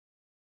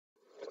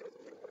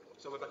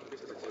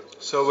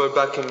So we're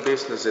back in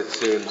business, it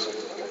seems,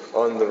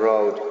 on the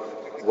road,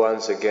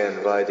 once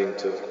again riding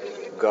to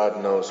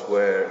God knows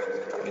where,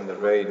 in the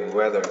rainy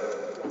weather.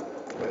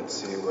 Let's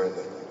see where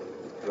the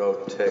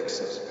road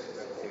takes us.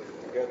 If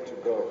we get to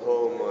go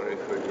home or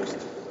if we're just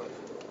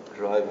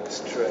driving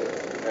straight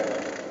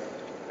ahead.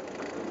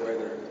 The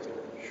weather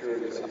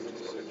surely seems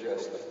to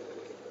suggest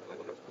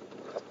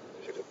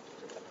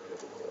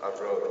a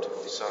road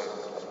to some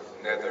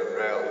nether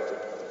realm.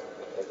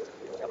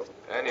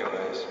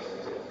 Anyways,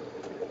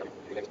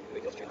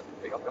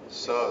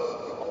 so,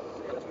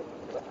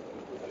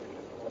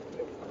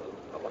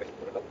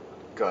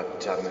 God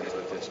damn it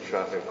with this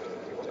traffic.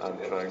 I'm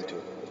trying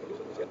to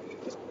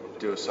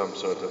do some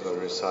sort of a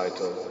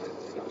recital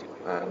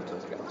and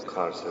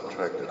cars are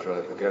trying to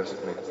drive against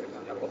me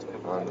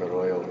on the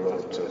royal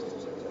road to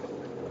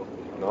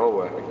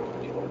nowhere.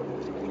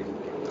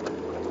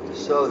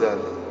 So then,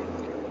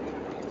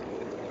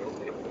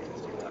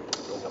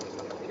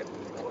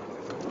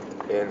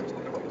 in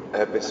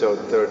episode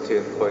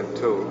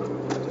 13.2,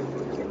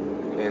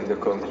 in the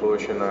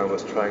conclusion I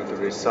was trying to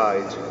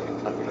recite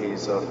a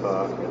piece of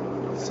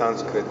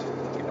Sanskrit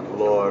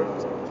lore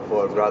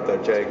for Brother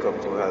Jaakko,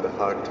 who had a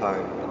hard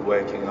time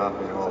waking up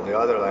in all the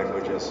other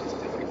languages.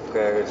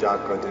 Frère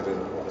Jacques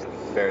didn't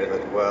fare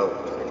that well.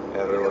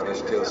 Everyone is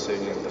still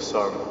singing the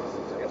song.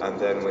 And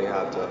then we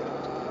had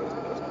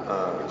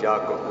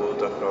Yaco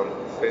Kulta from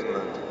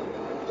Finland,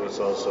 who's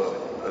also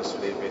a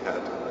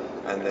sleepyhead.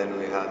 And then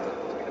we had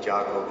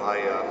Jaakko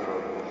Bhaiya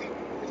from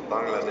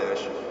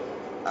Bangladesh,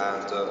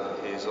 and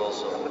he's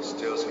also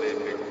still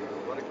sleeping.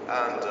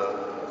 And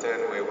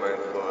then we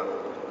went for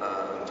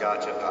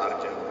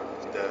Arya,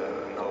 the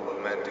noble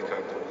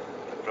mendicant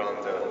from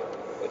the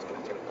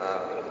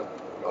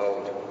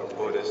old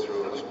Buddhist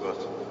roots, but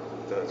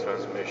the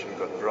transmission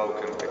got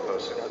broken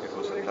because it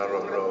was a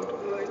narrow road,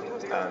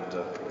 and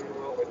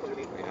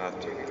we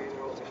had to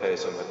pay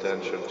some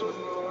attention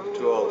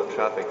to all the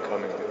traffic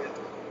coming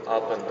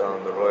up and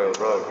down the royal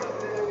road.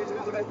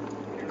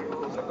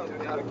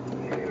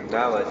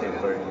 Now I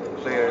think we're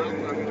clear,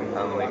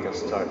 and we can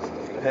start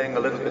paying a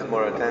little bit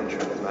more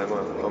attention.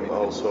 I'm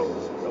also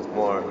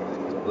more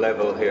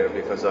level here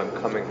because I'm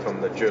coming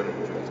from the gym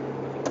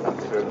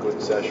after a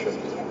good session,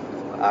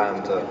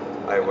 and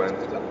I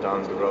went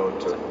down the road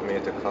to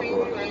meet a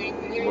couple of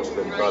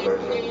Muslim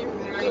brothers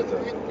at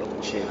the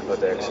cheap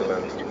but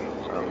excellent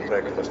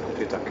breakfast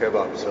pita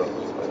kebab, so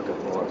I've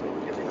got more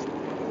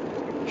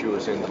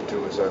juice in the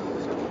juice and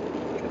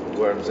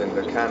worms in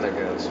the can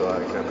again, so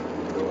I can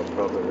do a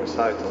proper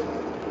recital.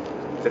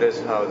 That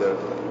is how the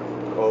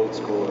old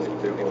school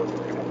people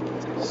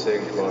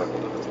sing for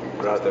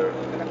Brother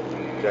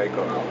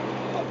Jaakko.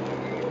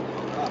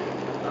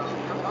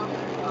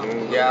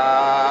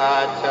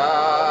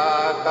 Yacaka,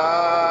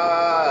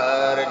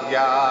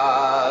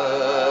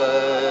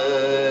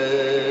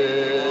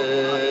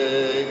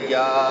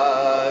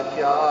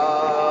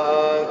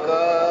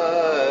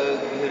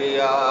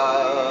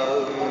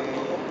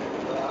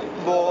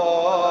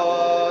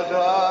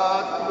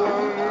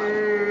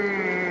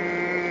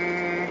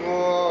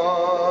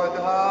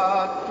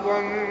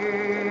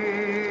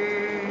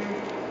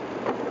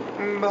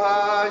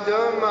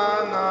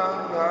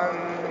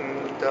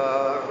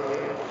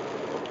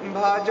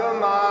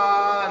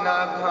 Bhajamana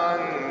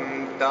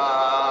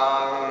Ghantam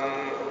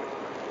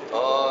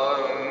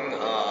Om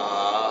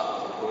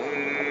Ahum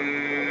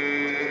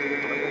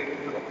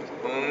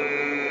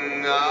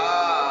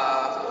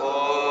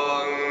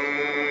Om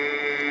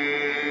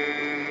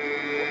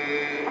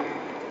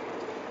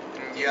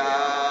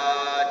Yacaka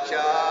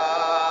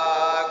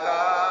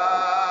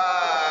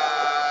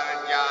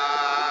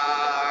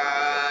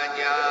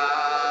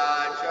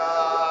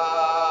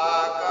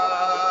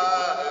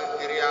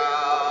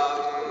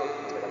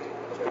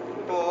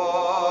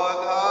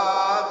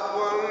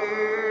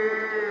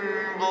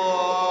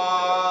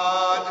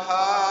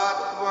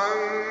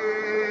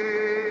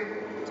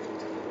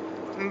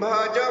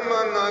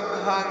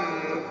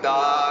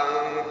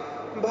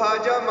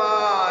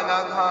Bhajamana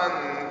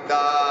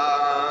Ghanta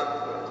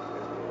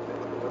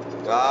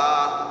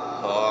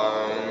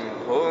Aham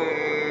Hum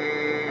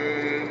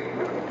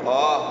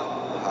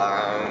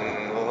Aham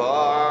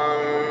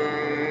Hum.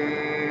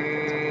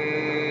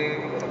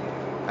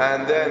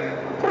 And then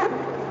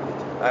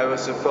I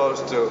was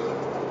supposed to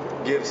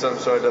give some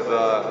sort of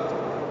a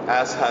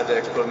asshat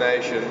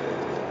explanation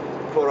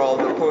for all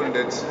the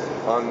pundits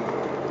on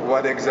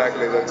what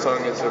exactly that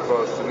song is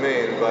supposed to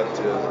mean, but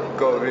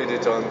go read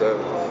it on the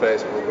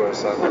Facebook or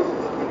some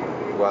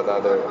what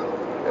other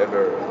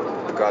ever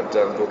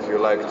goddamn book you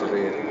like to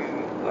read.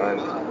 I'm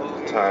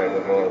tired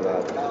of all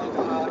that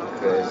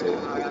crazy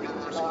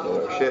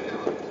shit.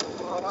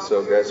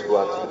 So guess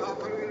what?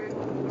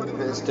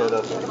 Instead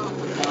of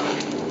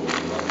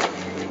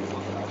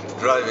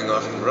driving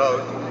off the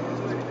road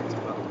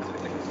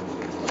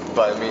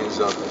by means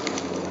of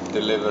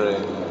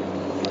delivering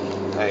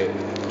a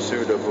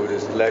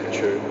Pseudo-Buddhist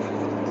lecture,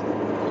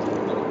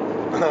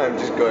 I'm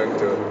just going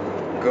to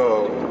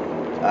go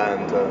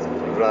and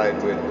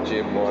ride with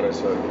Jim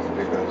Morrison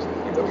because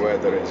the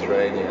weather is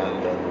rainy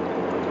and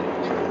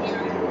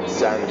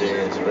sandy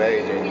is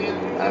raging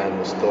and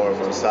the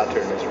storm on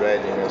Saturn is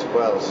raging as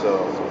well,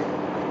 so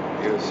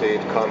you see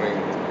it coming,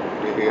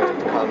 you hear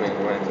it coming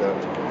when the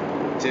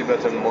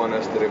Tibetan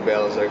monastery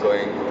bells are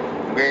going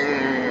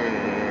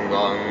ding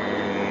gong,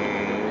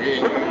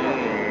 ding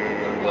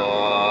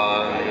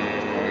gong,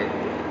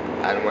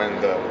 and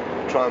when the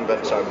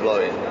trumpets are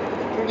blowing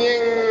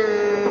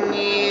ding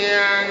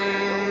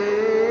yang,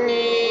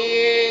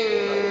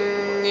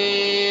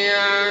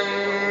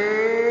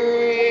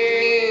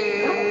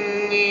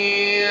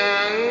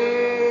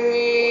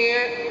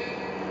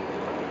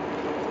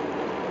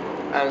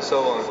 and so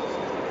on.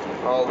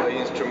 All the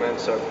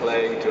instruments are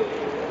playing to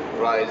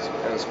rise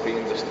and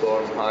spin the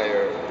storm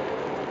higher,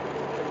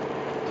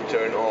 to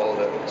turn all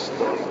the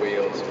storm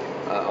wheels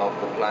of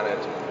the planet,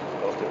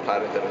 of the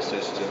planetary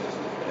system,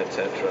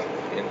 etc.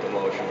 into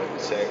motion at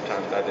the same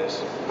time. That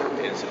is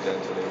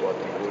incidentally what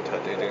the Buddha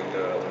did in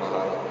the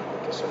Buddha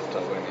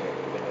Sutta when he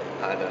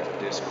had a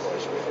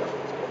discourse with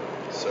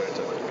a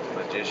certain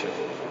magician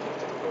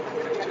who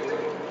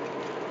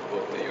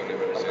put the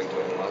universe into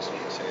a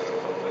mustard seed and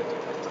hold it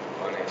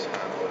on his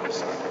hand with the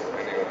sun.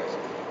 Anyways,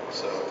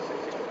 so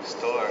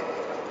storm,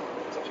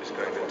 just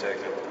going to take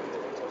a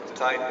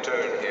tight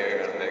turn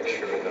here and make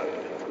sure that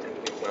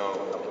no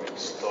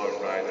storm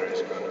rider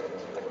is going to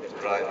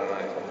ride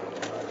my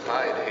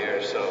hide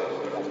here, so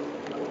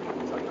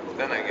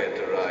then I get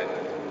to ride.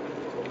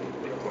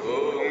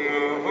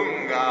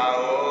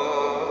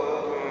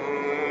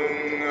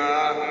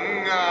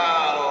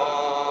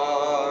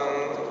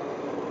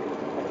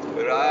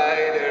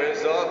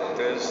 Riders of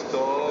the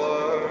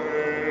storm,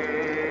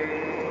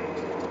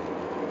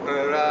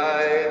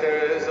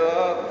 riders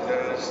of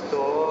the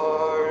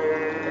storm,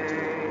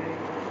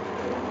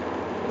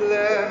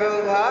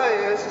 level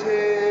highest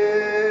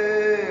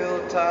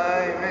hill,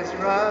 time is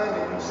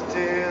running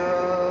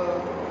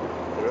still.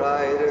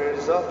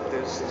 Riders of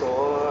the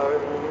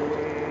storm,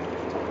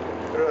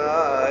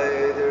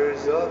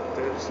 riders of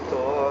the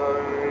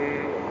storm.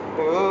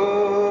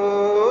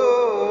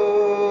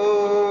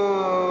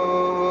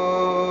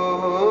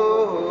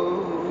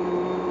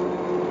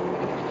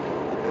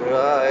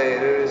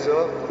 Riders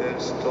of the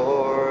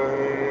storm,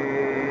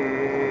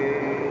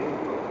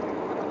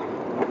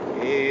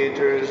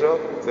 eaters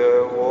of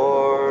the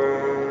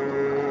worm.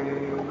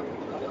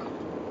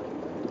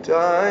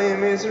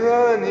 Time is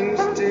running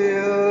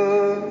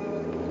still,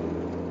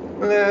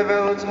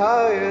 leveled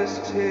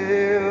highest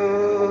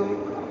hill,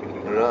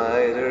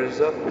 riders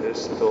of the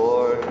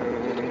storm,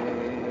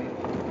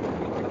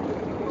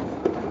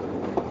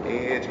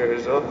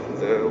 eaters of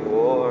the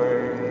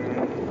worm.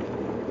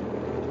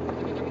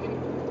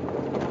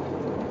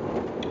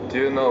 Do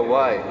you know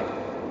why?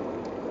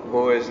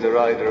 Who is the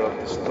rider of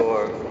the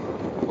storm?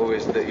 Who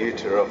is the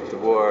eater of the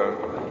worm?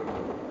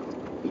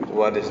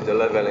 What is the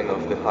leveling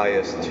of the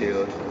highest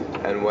hill?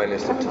 And when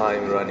is the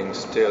time running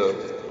still?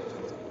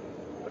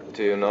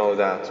 Do you know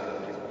that?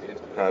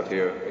 Have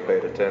you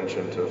paid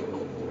attention to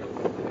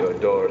your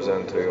doors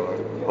and to your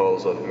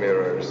holes of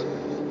mirrors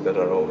that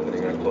are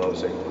opening and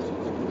closing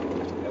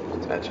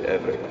at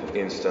every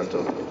instant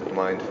of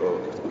mindful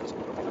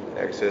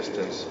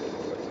existence?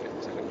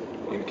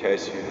 In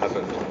case you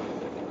haven't,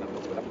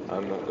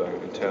 I'm not going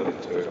to tell it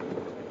to you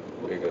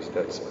because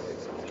that's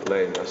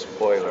plain a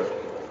spoiler.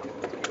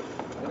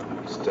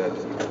 Instead,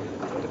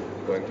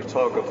 I'm going to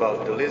talk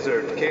about the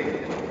Lizard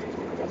King.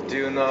 Do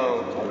you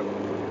know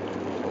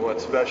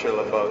what's special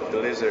about the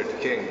Lizard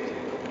King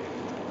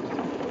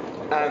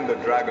and the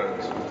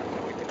dragons?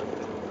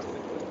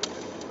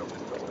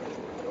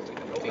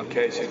 In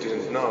case you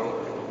didn't know,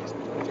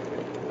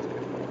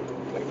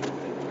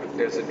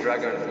 there's a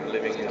dragon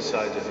living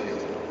inside of you,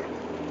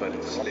 but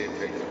it's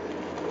sleeping.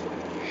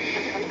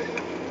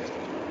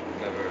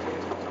 Never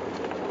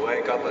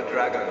wake up a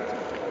dragon.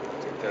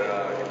 There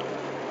are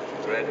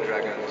red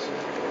dragons,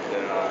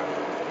 there are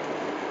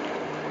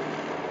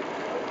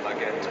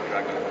magenta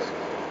dragons,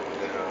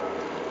 there are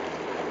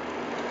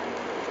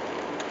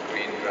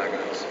green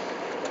dragons,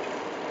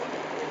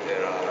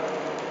 there are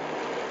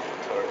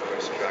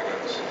turquoise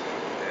dragons,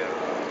 there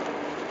are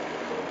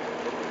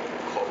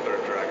copper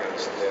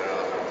dragons, there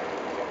are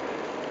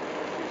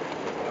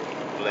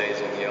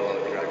blazing yellow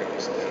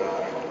dragons, there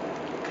are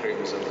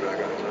crimson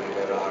dragons, and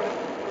there are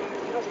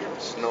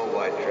snow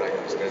white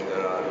dragons, then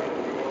there are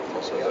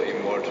also the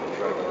immortal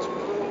dragons.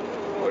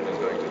 We're not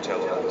going to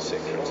tell all the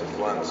secrets at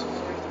once.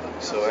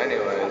 So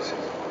anyways,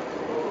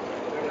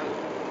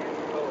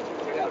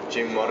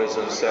 Jim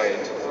Morrison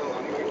said,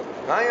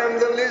 I am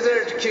the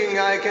Lizard King,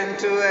 I can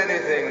do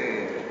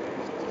anything.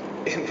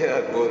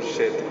 Yeah,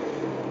 bullshit.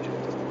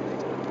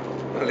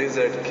 The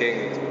Lizard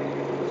King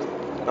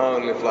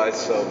only flies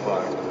so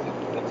far.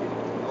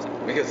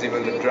 Because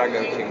even the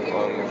Dragon King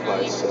only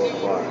flies so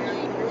far.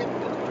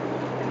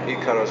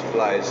 Icarus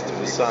flies to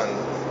the sun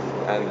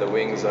and the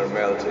wings are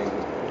melting.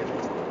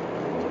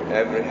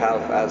 Every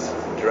half-assed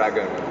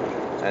dragon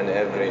and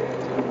every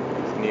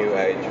New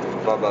Age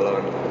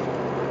Babylon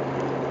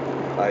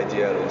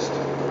idealist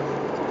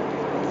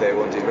They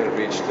won't even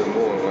reach the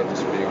moon, what to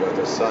speak of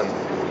the sun,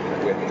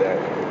 with their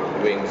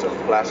wings of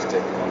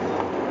plastic.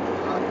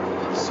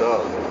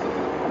 So,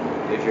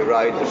 if you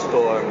ride the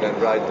storm, then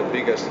ride the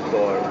biggest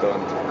storm.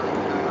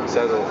 Don't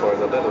settle for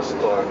the little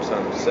storm,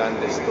 some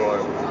sandy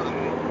storm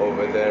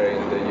over there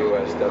in the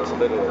US. That's a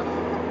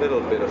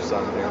little bit of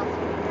something.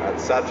 And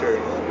Saturn,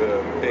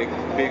 the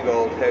big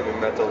old heavy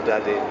metal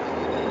daddy,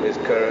 is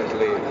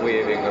currently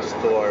weaving a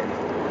storm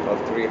of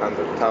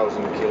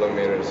 300,000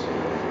 kilometers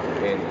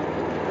in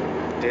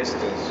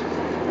distance.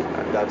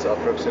 And that's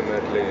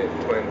approximately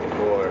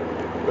 24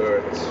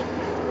 Earths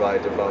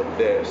right about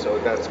there. So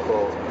that's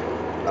called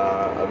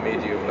a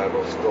medium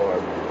level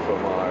storm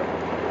from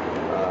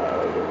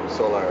our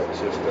solar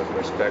system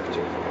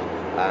perspective.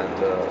 And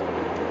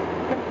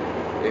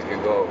if you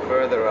go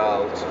further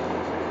out,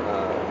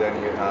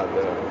 then you have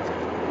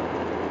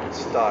the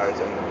stars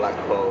and the black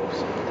holes,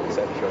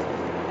 etc.,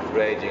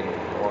 raging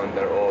on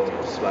their own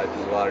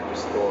slightly larger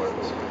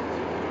storms.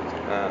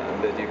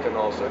 And that you can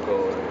also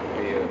go and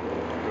be a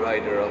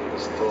rider of the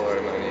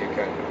storm, and you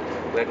can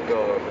let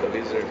go of the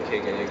Lizard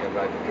King and you can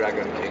ride the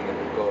Dragon King, and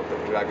let go of the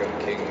Dragon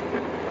King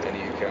and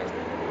you can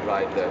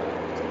ride the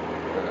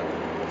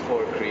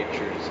four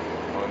creatures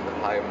on the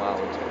high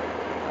mount.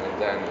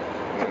 And then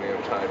when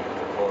you're trying with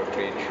the four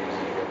creatures,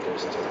 you can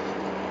just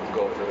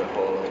go to the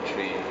hollow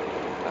tree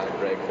and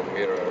break the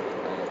mirror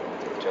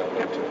and tell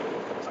them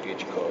to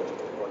each go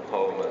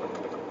home and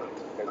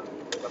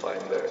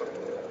find their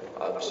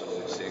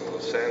absolute single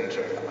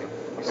center.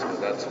 So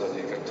that's what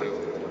you can do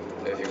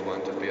if you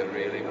want to be a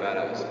really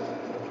badass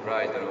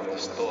rider of the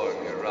storm.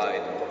 You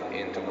ride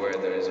into where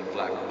there is a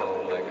black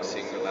hole, like a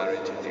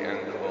singularity, the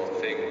end of all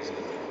things.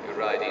 You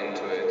ride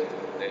into it,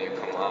 then you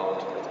come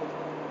out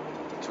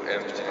to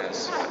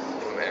emptiness.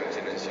 From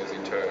emptiness you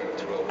return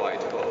through a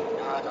white hole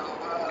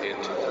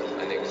into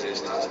an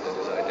existence that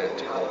is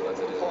identical but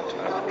that is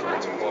entirely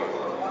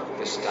transformed.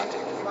 The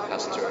static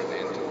has turned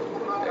into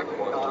a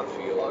quantum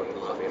field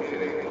of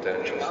infinite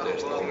potentials.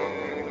 There's no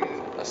longer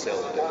a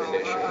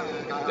self-definition.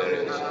 There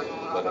is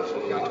but a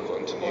fluid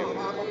continuum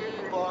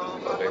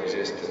of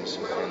existence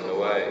in the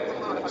way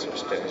that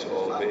sustains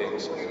all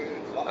beings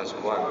as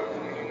one.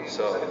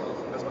 So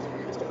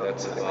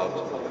that's about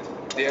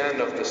the end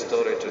of the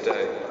story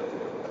today.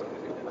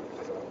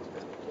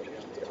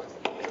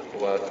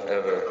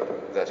 Whatever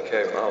that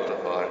came out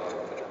of our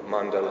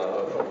mandala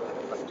of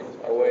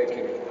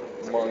awakening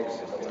monks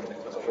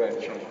in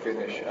French and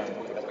Finnish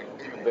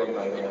and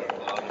Bengali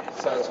and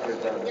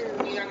Sanskrit and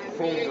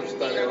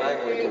Hindustani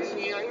languages.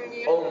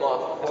 Oma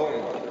Om.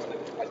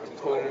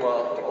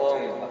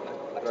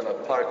 I'm gonna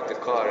park the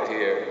car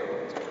here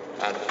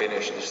and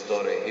finish the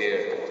story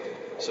here.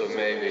 So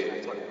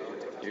maybe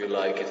you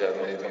like it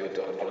and maybe you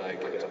don't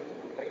like it.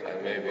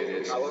 And maybe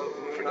this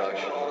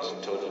production is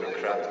totally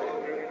crappy.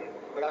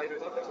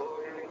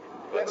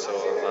 But so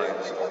are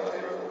mine, so are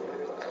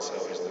you, and so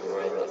is the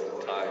world at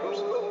the times.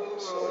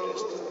 So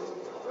just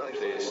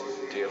please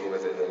deal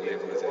with it and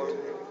live with it,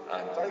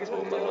 and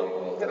boom along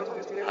all the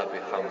happy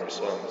hammer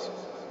songs,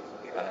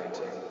 and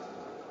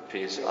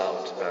peace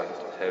out, and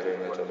heavy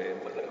metal in,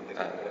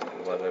 and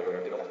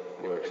whatever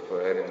works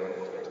for anyone,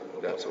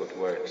 that's what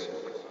works.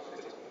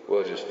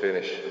 We'll just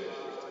finish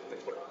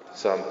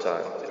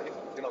sometime,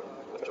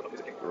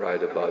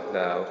 right about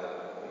now,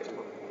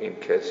 in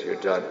case you're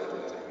done.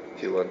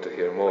 If you want to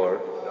hear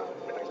more,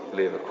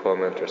 leave a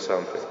comment or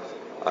something.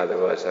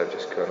 Otherwise, I'm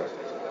just gonna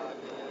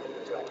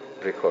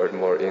record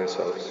more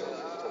insults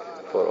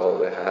for all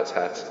the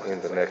hats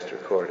in the next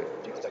recording.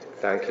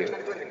 Thank you.